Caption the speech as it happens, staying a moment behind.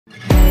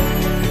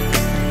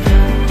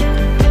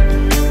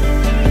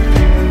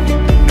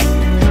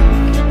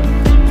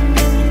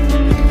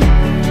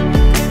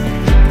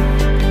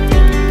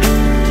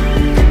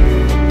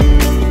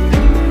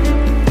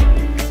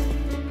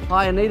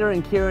Anita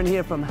and Kieran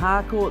here from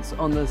Harcourts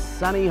on the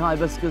sunny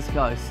Hibiscus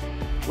coast.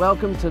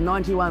 Welcome to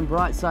 91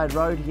 Brightside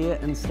Road here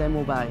in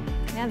Stanmore Bay.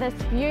 Now this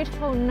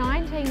beautiful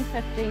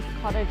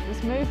 1950s cottage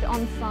was moved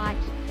on site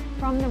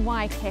from the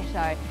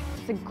Waikato.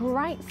 It's a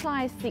great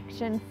size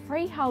section,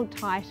 freehold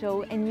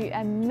title, and you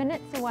are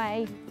minutes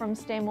away from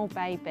Stanmore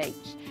Bay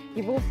Beach.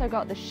 You've also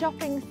got the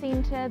shopping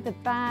centre, the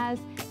bars,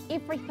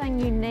 everything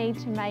you need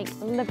to make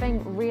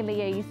living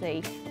really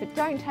easy. But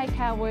don't take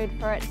our word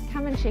for it,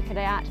 come and check it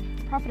out.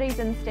 Properties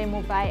in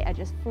Stanmore Bay are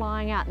just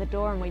flying out the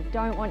door and we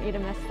don't want you to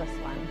miss this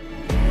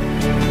one.